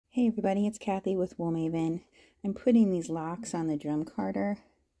Hey everybody, it's Kathy with Wool Maven. I'm putting these locks on the drum carder,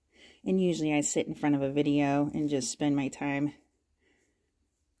 and usually I sit in front of a video and just spend my time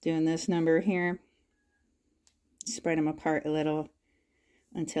doing this number here. Spread them apart a little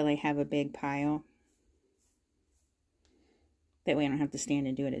until I have a big pile. That way I don't have to stand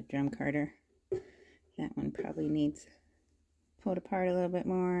and do it at drum carder. That one probably needs pulled apart a little bit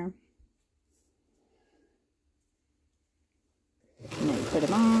more. And then put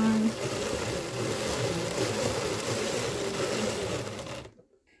them on.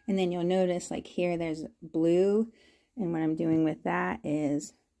 And then you'll notice like here there's blue, and what I'm doing with that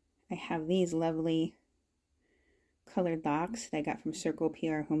is I have these lovely colored locks that I got from Circle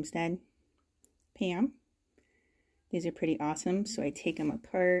PR Homestead. Pam. These are pretty awesome, so I take them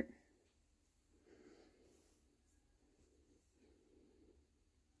apart.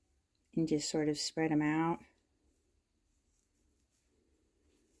 And just sort of spread them out.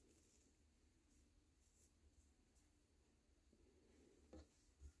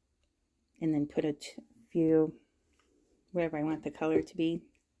 And then put a few, whatever I want the color to be.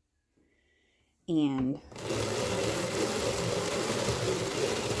 And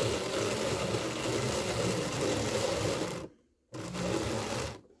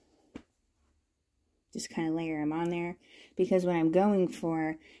just kind of layer them on there, because what I'm going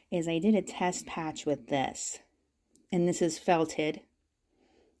for is I did a test patch with this, and this is felted,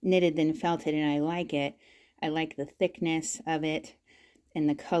 knitted then felted, and I like it. I like the thickness of it. And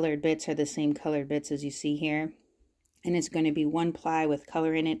the colored bits are the same colored bits as you see here. And it's going to be one ply with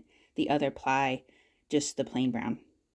color in it, the other ply just the plain brown.